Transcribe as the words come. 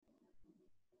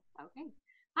Okay.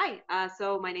 Hi.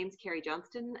 So my name's Carrie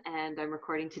Johnston, and I'm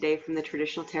recording today from the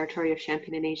traditional territory of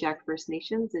Champagne-Anahuac First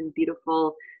Nations in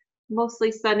beautiful,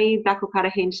 mostly sunny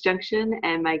Backwappata-Haines Junction.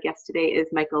 And my guest today is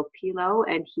Michael Pealow,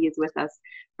 and he is with us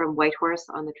from Whitehorse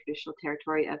on the traditional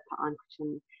territory of Pa'an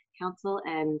Council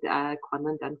and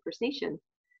Kwanlin Dun First Nation.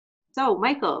 So,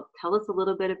 Michael, tell us a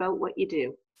little bit about what you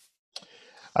do.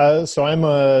 So I'm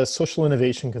a social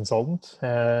innovation consultant,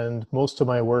 and most of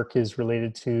my work is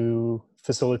related to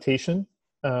facilitation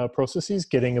processes,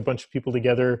 getting a bunch of people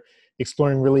together,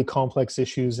 exploring really complex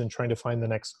issues, and trying to find the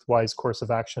next wise course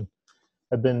of action.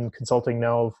 I've been consulting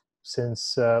now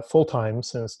since full-time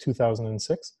since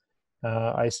 2006.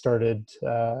 I started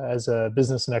as a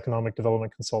business and economic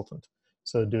development consultant,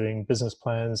 so doing business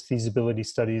plans, feasibility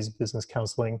studies, business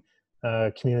counseling,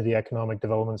 community economic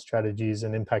development strategies,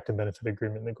 and impact and benefit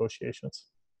agreement negotiations.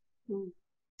 Hmm.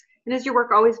 And has your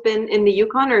work always been in the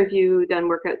Yukon, or have you done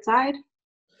work outside?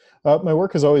 My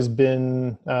work has always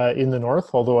been in the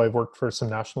North, although I've worked for some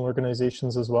national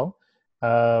organizations as well.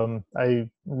 I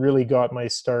really got my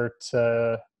start,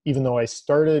 even though I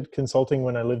started consulting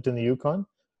when I lived in the Yukon.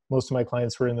 Most of my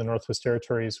clients were in the Northwest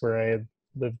Territories where I had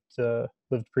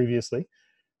lived previously.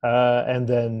 And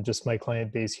then just my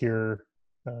client base here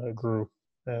grew.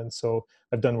 And so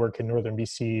I've done work in Northern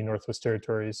BC, Northwest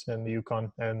Territories, and the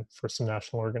Yukon, and for some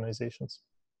national organizations.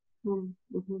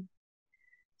 Mm-hmm.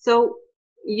 So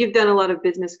you've done a lot of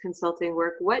business consulting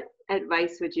work. What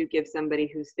advice would you give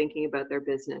somebody who's thinking about their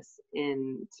business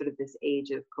in sort of this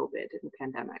age of COVID and the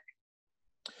pandemic?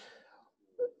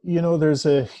 You know, there's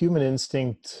a human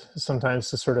instinct sometimes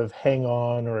to sort of hang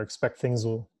on or expect things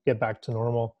will get back to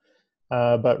normal.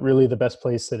 But really, the best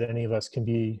place that any of us can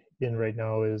be in right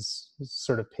now is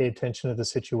sort of pay attention to the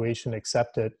situation,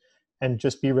 accept it, and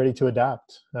just be ready to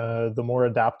adapt. The more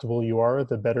adaptable you are,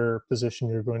 the better position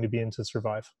you're going to be in to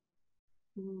survive.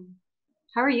 Mm.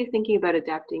 How are you thinking about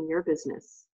adapting your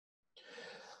business?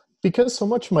 Because so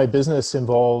much of my business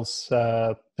involves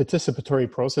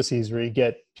participatory processes where you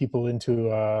get people into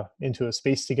a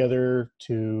space together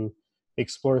to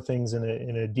explore things in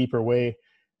a deeper way.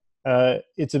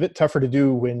 It's a bit tougher to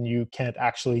do when you can't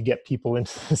actually get people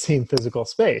into the same physical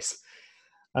space.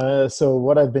 So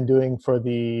what I've been doing for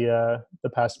the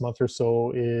past month or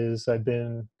so is I've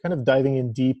been kind of diving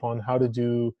in deep on how to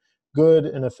do good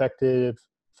and effective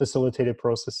facilitated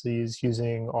processes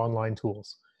using online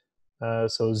tools.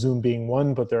 So Zoom being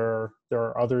one, but there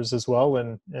are others as well,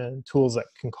 and tools that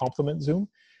can complement Zoom.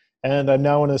 And I'm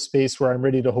now in a space where I'm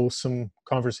ready to host some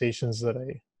conversations that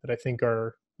I think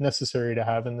are necessary to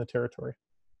have in the territory.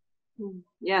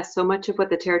 Yeah, so much of what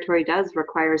the territory does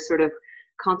requires sort of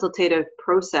consultative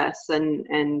process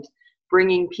and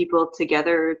bringing people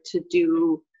together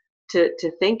to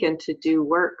think and to do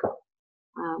work.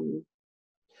 Um,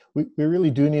 We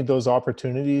really do need those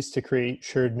opportunities to create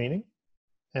shared meaning.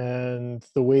 And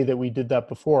the way that we did that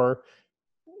before,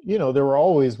 you know, there were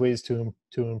always ways to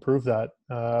improve that.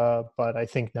 But I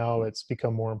think now it's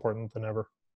become more important than ever.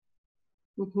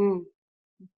 mhm,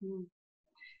 mhm.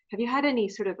 Have you had any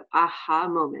sort of aha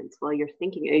moments while you're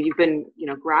thinking? You've been,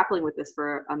 grappling with this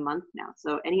for a month now.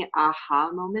 So any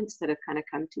aha moments that have kind of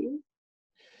come to you?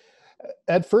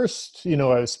 At first, you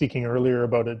know, I was speaking earlier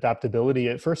about adaptability.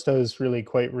 At first, I was really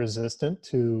quite resistant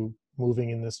to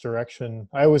moving in this direction.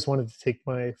 I always wanted to take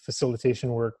my facilitation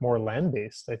work more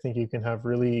land-based. I think you can have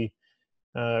really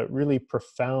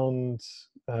profound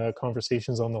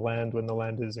conversations on the land when the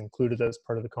land is included as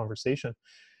part of the conversation.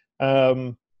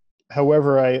 Um,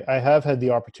 However, I have had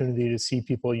the opportunity to see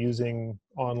people using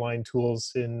online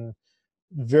tools in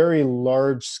very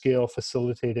large scale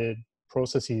facilitated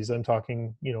processes. I'm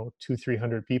talking, you know,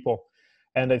 300 people,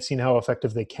 and I've seen how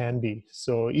effective they can be.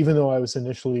 So even though I was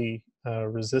initially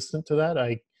resistant to that,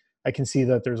 I can see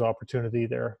that there's opportunity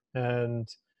there, and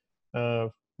uh,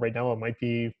 right now it might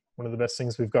be one of the best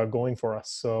things we've got going for us.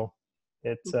 So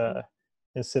it Mhm.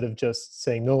 instead of just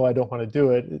saying no, I don't want to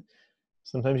do it,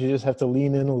 sometimes you just have to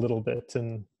lean in a little bit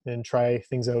and try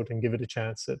things out and give it a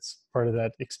chance. It's part of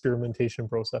that experimentation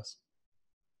process.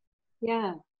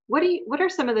 Yeah. What are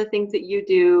some of the things that you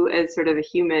do as sort of a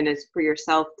human as for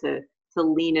yourself to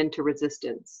lean into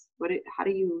resistance? How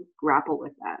do you grapple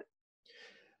with that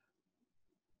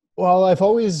Well, I've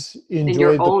always in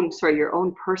your enjoyed the own, sorry, your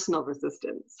own personal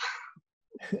resistance?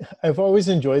 I've always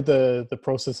enjoyed the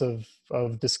process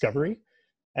of discovery,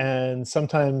 and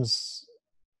sometimes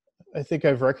I think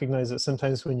I've recognized that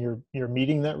sometimes when you're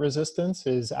meeting that resistance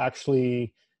is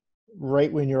actually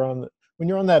right when you're on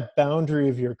that boundary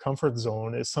of your comfort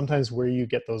zone is sometimes where you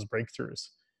get those breakthroughs,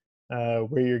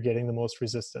 where you're getting the most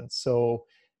resistance. So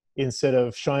instead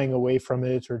of shying away from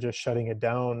it or just shutting it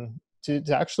down, to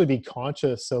actually be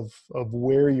conscious of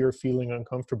where you're feeling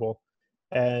uncomfortable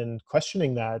and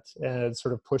questioning that and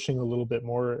sort of pushing a little bit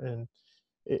more. And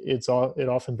it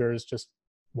often bears just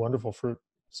wonderful fruit.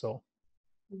 So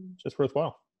Mm. just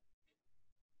worthwhile.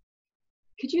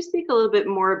 Could you speak a little bit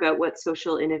more about what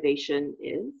social innovation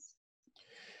is?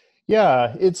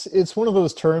 Yeah, it's one of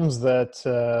those terms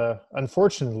that,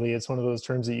 unfortunately, it's one of those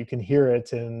terms that you can hear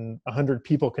it, and 100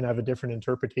 people can have a different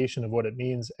interpretation of what it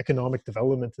means. Economic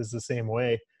development is the same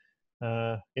way.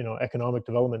 Economic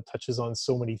development touches on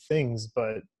so many things,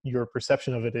 but your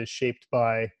perception of it is shaped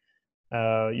by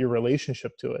your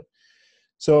relationship to it.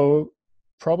 So,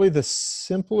 probably the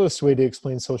simplest way to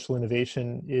explain social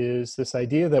innovation is this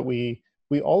idea that we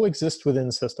all exist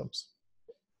within systems.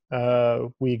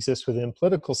 We exist within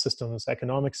political systems,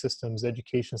 economic systems,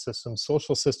 education systems,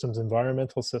 social systems,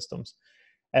 environmental systems.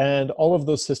 And all of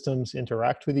those systems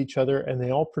interact with each other and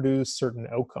they all produce certain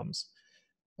outcomes.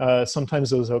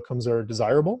 Sometimes those outcomes are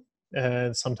desirable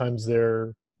and sometimes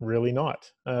they're really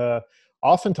not.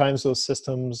 Oftentimes those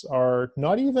systems are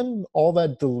not even all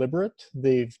that deliberate.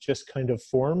 They've just kind of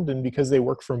formed, and because they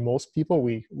work for most people,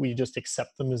 we just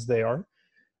accept them as they are.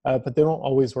 But they don't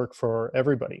always work for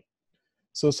everybody.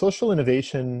 So social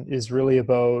innovation is really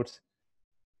about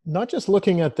not just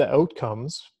looking at the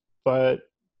outcomes, but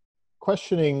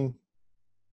questioning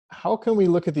how can we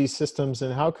look at these systems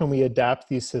and how can we adapt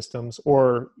these systems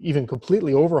or even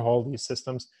completely overhaul these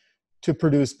systems to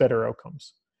produce better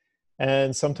outcomes.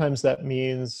 And sometimes that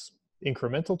means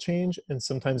incremental change, and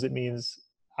sometimes it means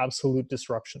absolute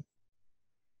disruption.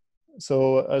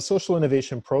 So a social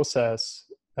innovation process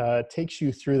takes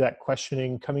you through that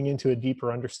questioning, coming into a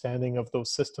deeper understanding of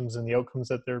those systems and the outcomes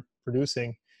that they're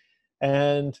producing,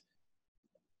 and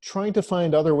trying to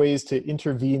find other ways to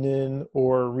intervene in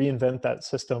or reinvent that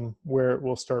system where it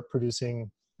will start producing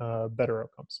better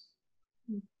outcomes.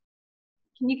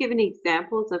 Can you give any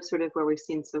examples of sort of where we've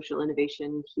seen social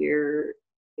innovation here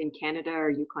in Canada or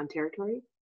Yukon Territory?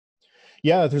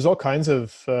 Yeah, there's all kinds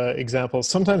of examples.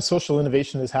 Sometimes social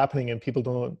innovation is happening and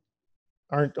people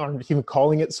aren't even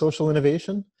calling it social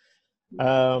innovation,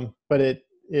 but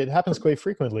it happens quite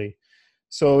frequently.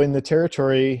 So in the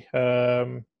territory,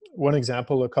 one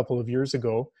example, a couple of years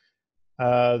ago,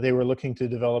 they were looking to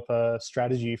develop a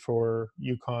strategy for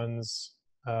Yukon's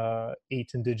 8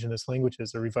 Indigenous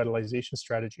languages, a revitalization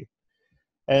strategy.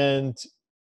 And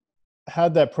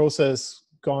had that process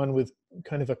gone with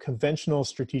kind of a conventional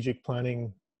strategic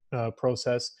planning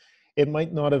process, it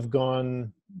might not have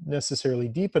gone necessarily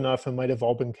deep enough and might have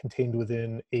all been contained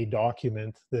within a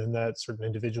document then that certain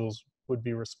individuals would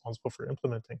be responsible for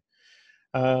implementing.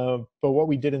 But what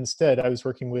we did instead, I was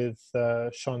working with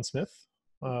Sean Smith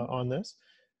on this.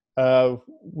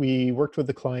 We worked with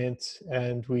the client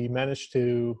and we managed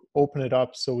to open it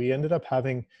up. So we ended up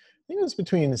having, I think it was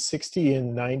between 60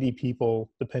 and 90 people,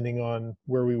 depending on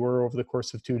where we were over the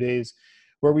course of 2 days,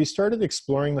 where we started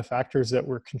exploring the factors that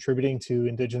were contributing to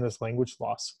Indigenous language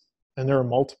loss. And there are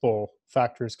multiple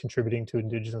factors contributing to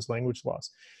Indigenous language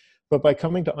loss. But by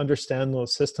coming to understand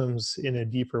those systems in a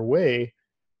deeper way,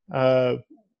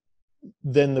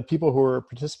 then the people who were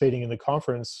participating in the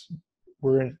conference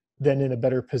were then in a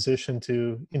better position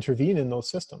to intervene in those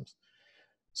systems.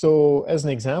 So as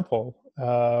an example,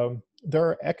 there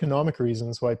are economic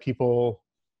reasons why people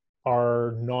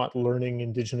are not learning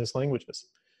Indigenous languages.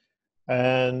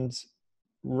 And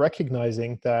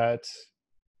recognizing that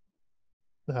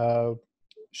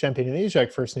Champagne and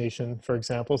Ajax First Nation, for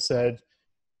example, said,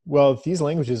 well, these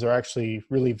languages are actually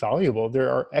really valuable. There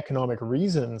are economic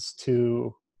reasons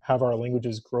to have our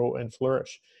languages grow and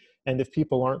flourish. And if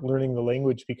people aren't learning the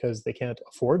language because they can't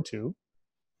afford to,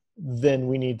 then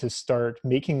we need to start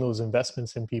making those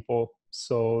investments in people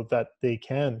so that they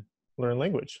can learn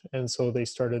language. And so they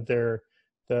started the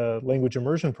language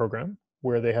immersion program,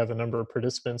 where they have a number of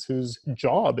participants whose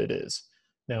job it is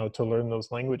now to learn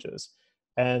those languages.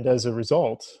 And as a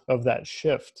result of that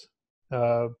shift,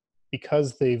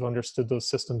 because they've understood those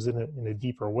systems in a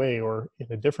deeper way or in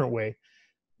a different way,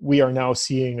 we are now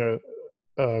seeing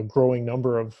a growing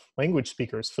number of language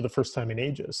speakers for the first time in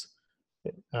ages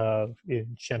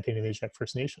in Champagne and Ajax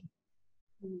First Nation.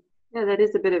 Yeah, that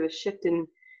is a bit of a shift in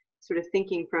sort of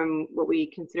thinking from what we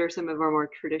consider some of our more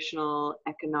traditional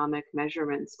economic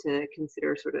measurements to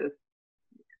consider sort of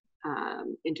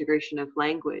integration of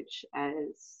language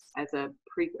as a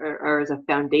or as a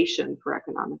foundation for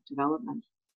economic development.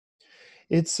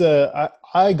 It's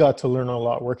I got to learn a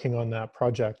lot working on that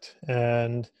project,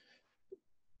 and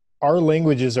our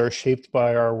languages are shaped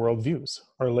by our worldviews.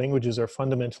 Our languages are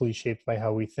fundamentally shaped by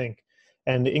how we think,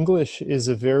 and English is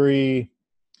a very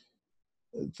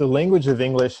the language of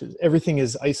English, everything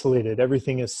is isolated,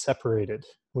 everything is separated.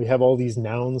 We have all these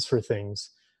nouns for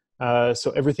things.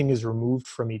 So everything is removed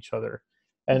from each other.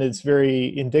 And it's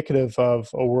very indicative of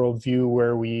a worldview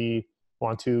where we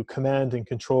want to command and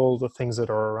control the things that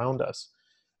are around us.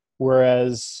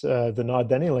 Whereas the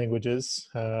Nod-Dene languages,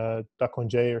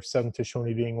 Dakonje or Seventh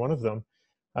Shoshone being one of them,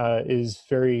 is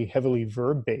very heavily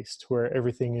verb-based, where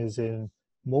everything is in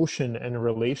motion and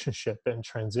relationship and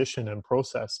transition and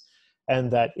process.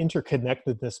 And that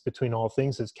interconnectedness between all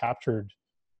things is captured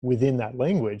within that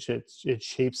language. It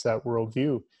shapes that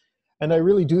worldview. And I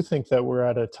really do think that we're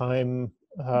at a time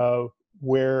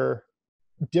where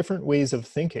different ways of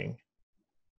thinking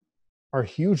are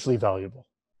hugely valuable.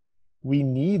 We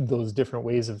need those different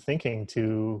ways of thinking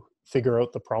to figure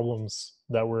out the problems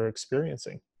that we're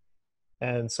experiencing.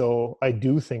 And so I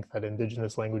do think that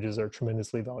Indigenous languages are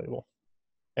tremendously valuable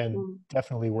and Mm.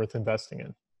 definitely worth investing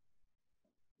in.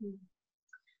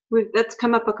 That's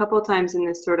come up a couple of times in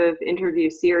this sort of interview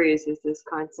series, is this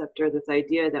concept or this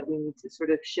idea that we need to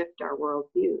sort of shift our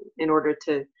worldview in order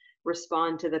to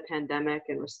respond to the pandemic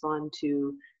and respond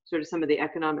to sort of some of the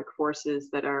economic forces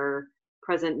that are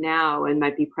present now and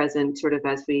might be present sort of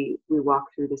as we walk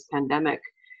through this pandemic.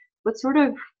 What sort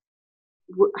of,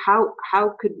 how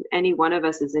could any one of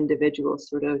us as individuals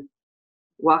sort of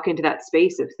walk into that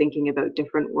space of thinking about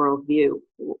different worldview?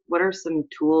 What are some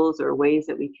tools or ways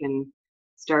that we can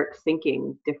start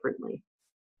thinking differently?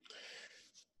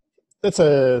 That's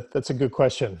a good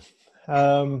question.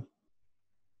 You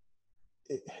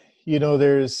know,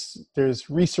 there's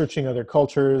researching other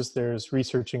cultures, there's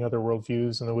researching other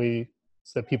worldviews and the way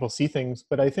that people see things,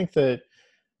 but I think that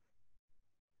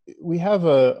we have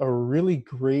a really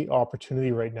great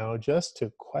opportunity right now just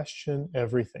to question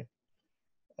everything.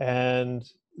 And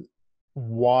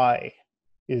why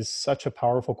is such a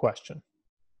powerful question.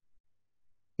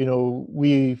 You know,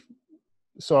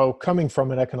 so coming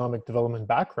from an economic development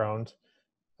background,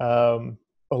 a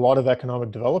lot of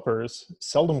economic developers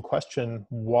seldom question,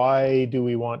 why do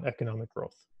we want economic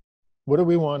growth? What do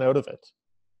we want out of it?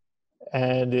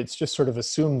 And it's just sort of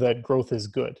assumed that growth is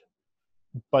good.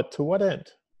 But to what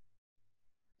end?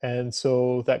 And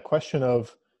so that question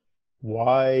of,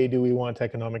 why do we want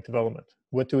economic development?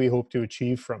 What do we hope to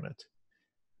achieve from it?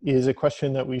 Is a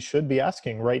question that we should be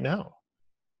asking right now,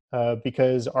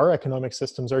 because our economic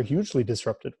systems are hugely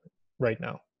disrupted right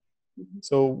now. Mm-hmm.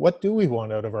 So what do we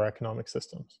want out of our economic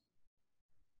systems?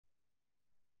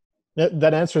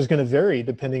 That answer is going to vary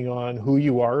depending on who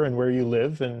you are and where you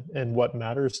live and what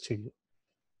matters to you.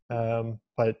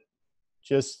 But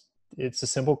just, it's a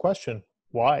simple question.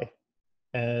 Why?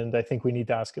 And I think we need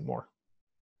to ask it more.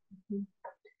 Mm-hmm.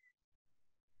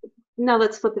 Now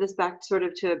let's flip this back sort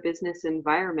of to a business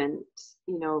environment.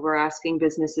 You know, we're asking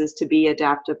businesses to be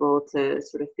adaptable, to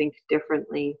sort of think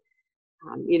differently.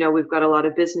 You know, we've got a lot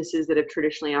of businesses that have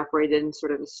traditionally operated in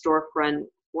sort of a storefront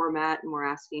format, and we're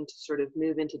asking to sort of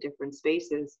move into different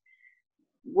spaces.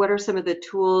 What are some of the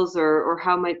tools, or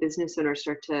how might business owners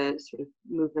start to sort of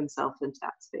move themselves into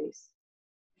that space?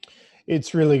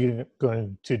 It's really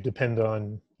going to depend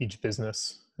on each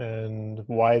business and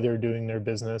why they're doing their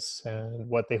business and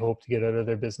what they hope to get out of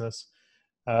their business,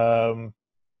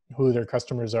 who their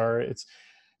customers are. It's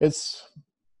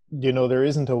you know, there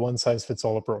isn't a one size fits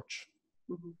all approach.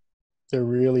 Mm-hmm. There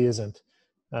really isn't.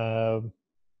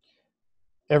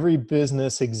 Every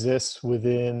business exists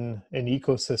within an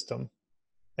ecosystem,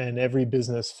 and every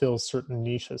business fills certain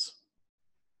niches.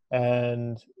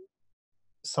 And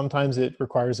sometimes it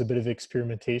requires a bit of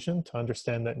experimentation to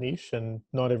understand that niche, and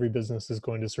not every business is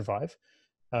going to survive.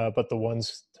 But the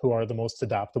ones who are the most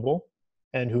adaptable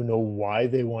and who know why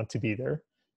they want to be there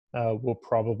will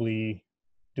probably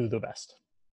do the best.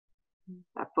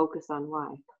 That focus on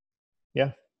why.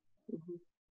 Yeah. Mm-hmm.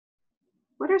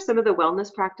 What are some of the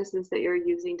wellness practices that you're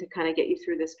using to kind of get you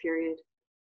through this period?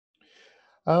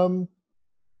 Um,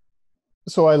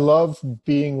 so I love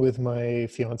being with my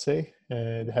fiance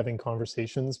and having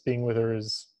conversations. Being with her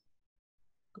is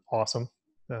awesome.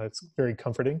 It's very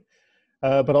comforting.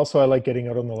 But also I like getting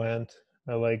out on the land.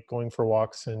 I like going for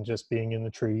walks and just being in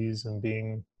the trees and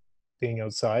being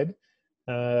outside.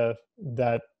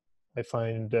 That I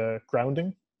find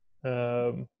grounding.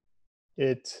 Um,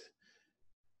 it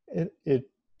it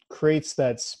creates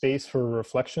that space for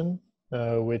reflection,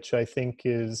 which I think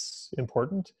is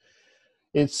important.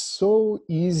 It's so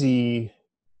easy.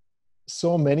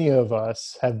 So many of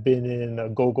us have been in a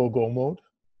go go go mode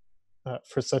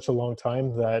for such a long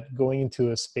time that going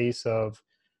into a space of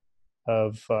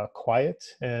quiet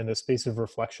and a space of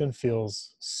reflection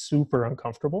feels super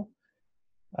uncomfortable.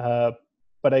 Uh,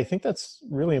 but I think that's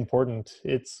really important.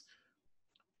 It's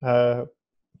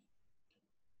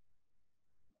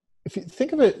if you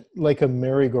think of it like a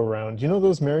merry-go-round, you know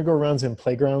those merry-go-rounds in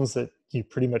playgrounds that you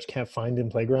pretty much can't find in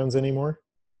playgrounds anymore?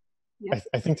 Yeah.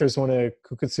 I think there's one at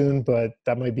Kukatsun, but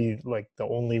that might be like the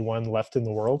only one left in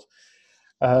the world.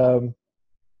 Um,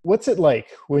 what's it like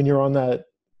when you're on that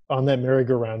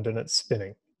merry-go-round and it's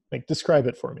spinning? Like, describe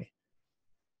it for me.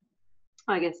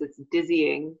 I guess it's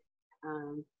dizzying.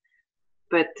 Um,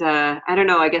 but I don't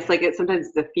know. I guess like it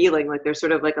sometimes the feeling like there's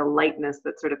sort of like a lightness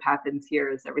that sort of happens here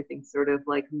as everything's sort of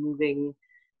like moving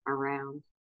around.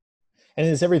 And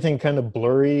is everything kind of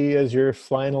blurry as you're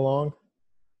flying along?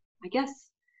 I guess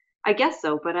I guess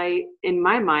so, but in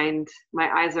my mind, my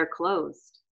eyes are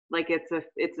closed. Like it's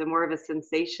a more of a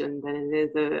sensation than it is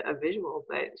a visual,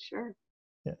 but sure.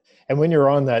 Yeah. And when you're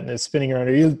on that and it's spinning around,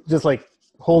 are you just like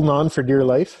holding on for dear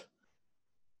life?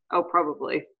 Oh,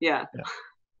 probably. Yeah. Yeah.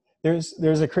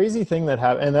 There's a crazy thing that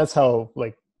happens, and that's how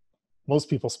like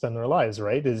most people spend their lives,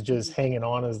 right? Is just Mhm. hanging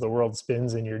on as the world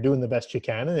spins, and you're doing the best you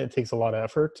can, and it takes a lot of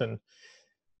effort. And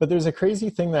but there's a crazy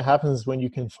thing that happens when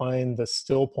you can find the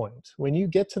still point. When you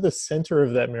get to the center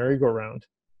of that merry-go-round,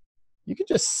 you can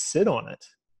just sit on it,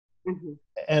 Mhm.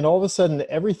 and all of a sudden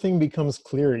everything becomes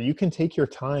clear. You can take your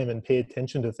time and pay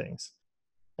attention to things,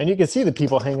 and you can see the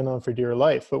people hanging on for dear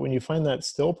life. But when you find that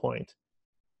still point,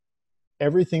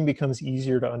 everything becomes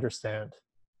easier to understand.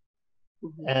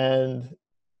 Mhm. And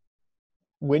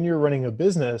when you're running a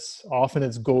business, often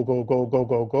it's go, go, go, go,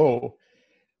 go, go,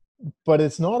 but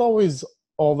it's not always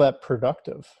all that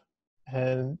productive.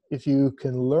 And if you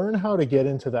can learn how to get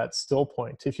into that still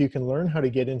point, if you can learn how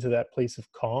to get into that place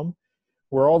of calm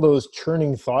where all those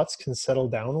churning thoughts can settle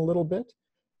down a little bit,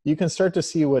 you can start to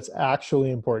see what's actually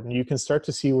important. You can start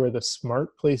to see where the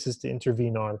smart places to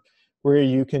intervene are, where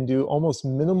you can do almost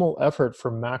minimal effort for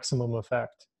maximum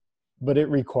effect. But it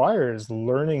requires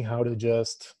learning how to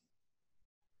just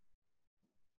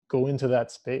go into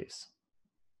that space.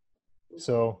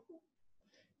 So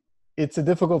it's a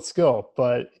difficult skill,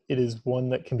 but it is one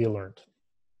that can be learned.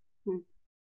 Mhm.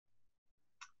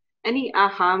 Any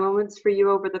aha moments for you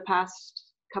over the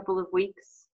past couple of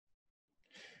weeks?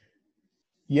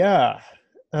 Yeah.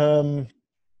 Um,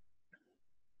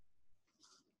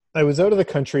 I was out of the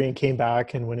country and came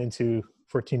back and went into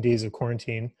 14 days of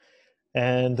quarantine.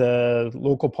 And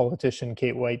local politician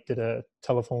Kate White did a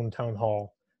telephone town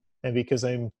hall. And because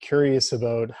I'm curious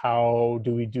about how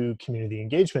do we do community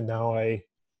engagement now, I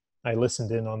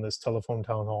listened in on this telephone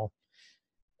town hall.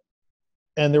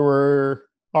 And there were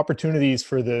opportunities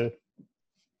for the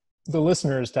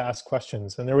listeners to ask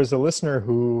questions. And there was a listener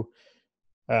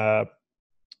uh,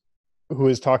 who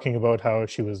was talking about how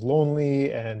she was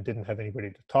lonely and didn't have anybody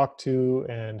to talk to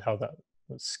and how that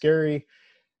was scary.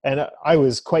 And I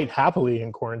was quite happily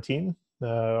in quarantine.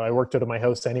 I worked out of my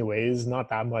house anyways. Not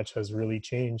that much has really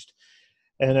changed.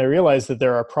 And I realized that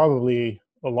there are probably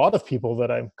a lot of people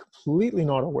that I'm completely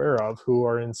not aware of who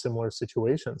are in similar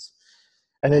situations.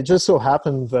 And it just so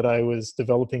happened that I was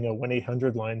developing a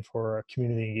 1-800 line for a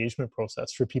community engagement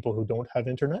process for people who don't have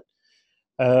internet.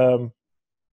 Um,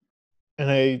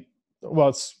 and well,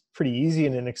 it's pretty easy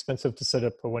and inexpensive to set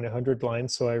up a 1-800 line.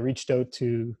 So I reached out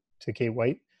to Kate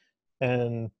White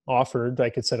and offered I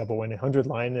could set up a 1-800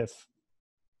 line if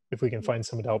we can find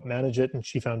someone to help manage it. And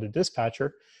she found a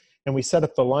dispatcher, and we set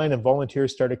up the line, and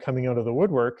volunteers started coming out of the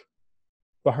woodwork,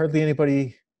 but hardly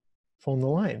anybody phoned the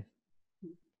line.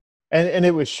 And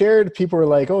it was shared. People were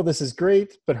like, "Oh, this is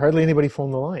great," but hardly anybody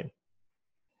phoned the line.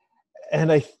 And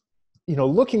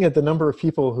looking at the number of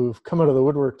people who've come out of the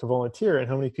woodwork to volunteer and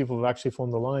how many people have actually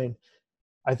phoned the line,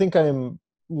 I think I'm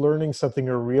learning something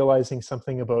or realizing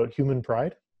something about human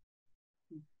pride,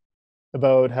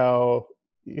 about how,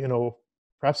 you know,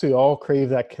 perhaps we all crave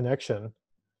that connection,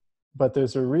 but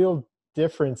there's a real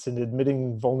difference in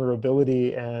admitting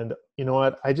vulnerability and, you know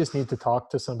what, I just need to talk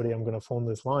to somebody, I'm going to phone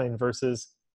this line,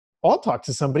 versus I'll talk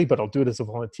to somebody, but I'll do it as a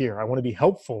volunteer. I want to be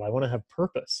helpful. I want to have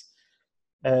purpose.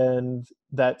 And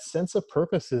that sense of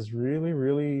purpose is really,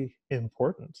 really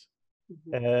important.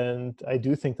 Mhm. And I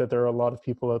do think that there are a lot of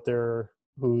people out there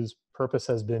whose purpose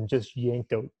has been just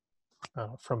yanked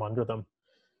out from under them.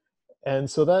 And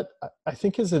so that I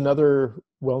think is another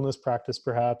wellness practice,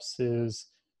 perhaps,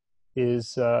 is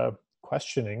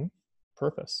questioning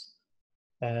purpose.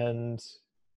 And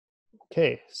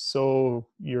okay, so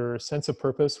your sense of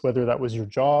purpose, whether that was your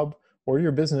job or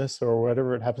your business or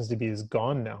whatever it happens to be, is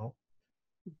gone now.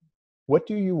 What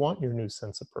do you want your new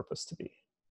sense of purpose to be?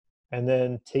 And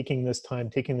then taking this time,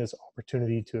 taking this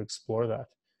opportunity to explore that.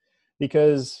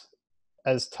 Because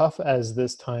as tough as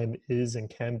this time is and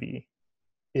can be,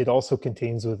 it also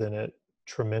contains within it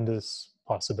tremendous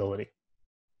possibility.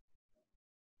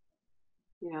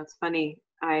 Yeah, it's funny.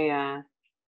 I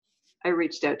I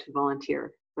reached out to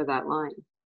volunteer for that line.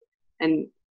 And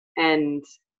and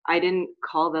I didn't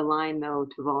call the line though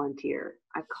to volunteer.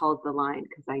 I called the line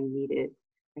because I needed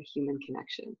a human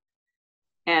connection.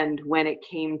 And when it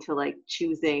came to like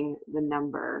choosing the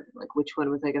number, like which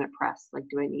one was I going to press? Like,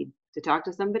 do I need to talk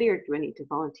to somebody or do I need to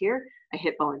volunteer? I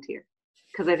hit volunteer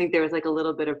because I think there was like a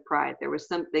little bit of pride. There was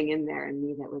something in there in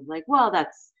me that was like, well,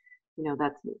 that's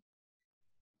me.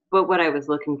 But what I was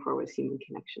looking for was human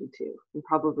connection too. And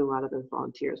probably a lot of those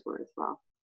volunteers were as well.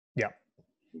 Yeah.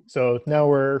 So now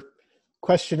we're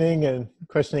questioning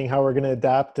how we're going to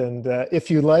adapt. And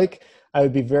if you like, I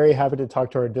would be very happy to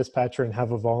talk to our dispatcher and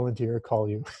have a volunteer call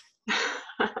you.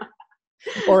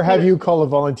 Or have you call a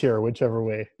volunteer, whichever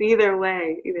way. Either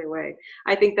way.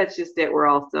 I think that's just it. We're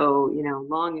also,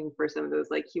 longing for some of those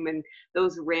like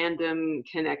those random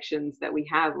connections that we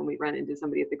have when we run into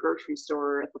somebody at the grocery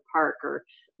store or at the park or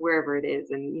wherever it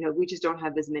is. And, we just don't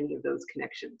have as many of those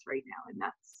connections right now. And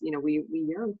that's, we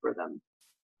yearn for them.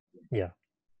 Yeah.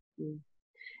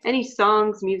 Any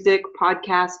songs, music,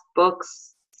 podcasts,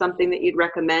 books, something that you'd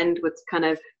recommend? What's kind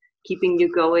of keeping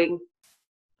you going?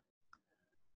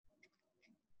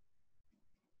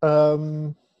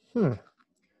 I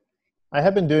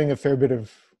have been doing a fair bit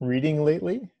of reading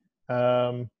lately.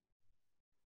 I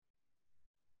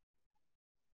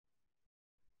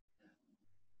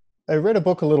read a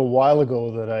book a little while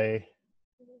ago that I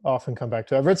often come back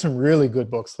to. I've read some really good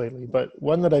books lately, but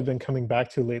one that I've been coming back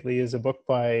to lately is a book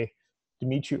by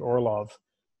Dmitry Orlov.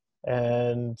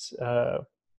 And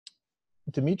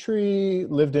Dmitry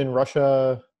lived in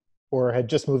Russia, or had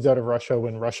just moved out of Russia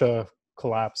when Russia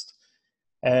collapsed.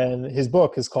 And his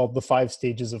book is called The 5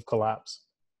 Stages of Collapse.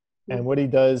 And what he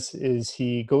does is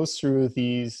he goes through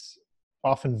these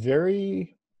often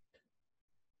very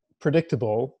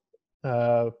predictable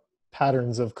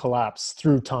patterns of collapse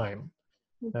through time.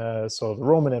 So the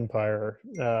Roman Empire,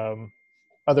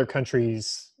 other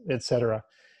countries, etc.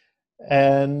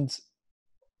 And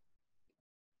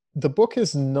the book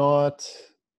is not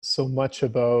so much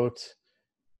about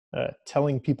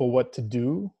telling people what to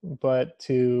do, but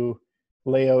to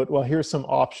lay out, well, here's some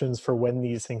options for when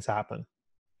these things happen.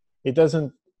 He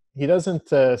doesn't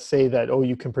say that, oh,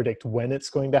 you can predict when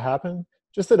it's going to happen,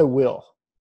 just that it will.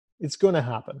 It's going to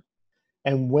happen.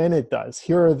 And when it does,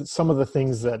 here are some of the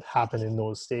things that happen in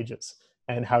those stages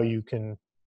and how you can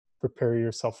prepare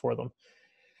yourself for them.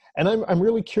 And I'm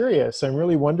really curious. I'm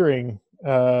really wondering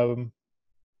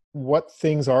what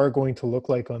things are going to look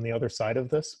like on the other side of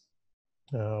this,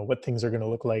 what things are going to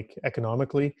look like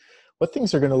economically, what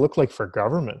things are going to look like for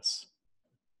governments.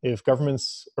 If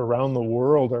governments around the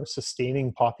world are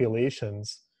sustaining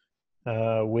populations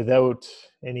without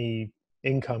any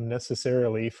income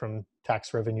necessarily from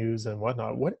tax revenues and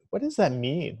whatnot, what does that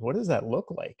mean? What does that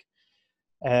look like?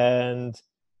 And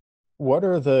what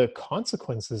are the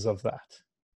consequences of that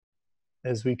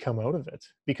as we come out of it?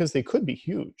 Because they could be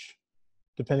huge,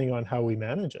 depending on how we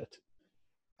manage it.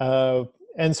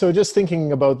 And so just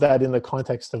thinking about that in the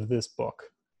context of this book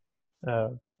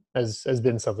has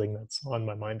been something that's on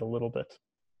my mind a little bit.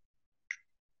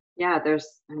 Yeah, there's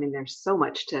so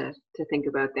much to think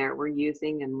about there. We're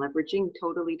using and leveraging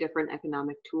totally different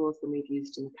economic tools than we've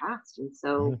used in the past. And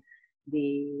so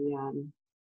the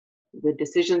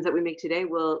decisions that we make today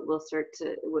will start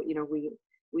to,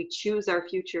 we choose our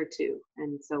future too.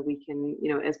 And so we can,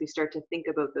 as we start to think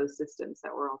about those systems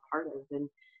that we're all part of and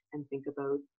think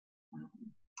about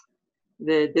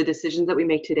the decisions that we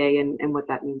make today and what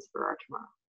that means for our tomorrow.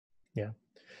 Yeah.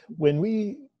 When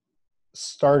we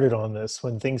started on this,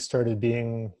 when things started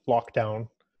being locked down,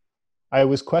 I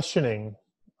was questioning,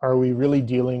 are we really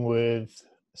dealing with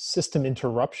system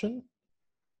interruption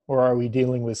or are we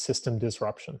dealing with system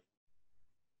disruption?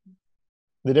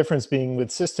 The difference being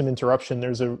with system interruption,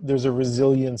 there's a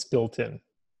resilience built in.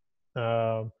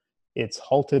 It's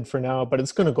halted for now, but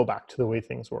it's going to go back to the way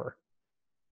things were.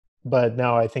 But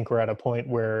now I think we're at a point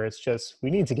where it's just, we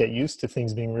need to get used to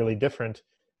things being really different.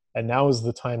 And now is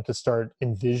the time to start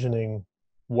envisioning,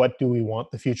 what do we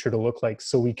want the future to look like,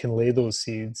 so we can lay those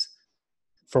seeds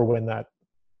for when that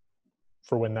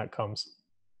comes.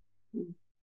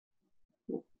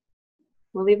 We'll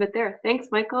leave it there. Thanks,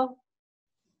 Michael.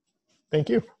 Thank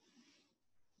you.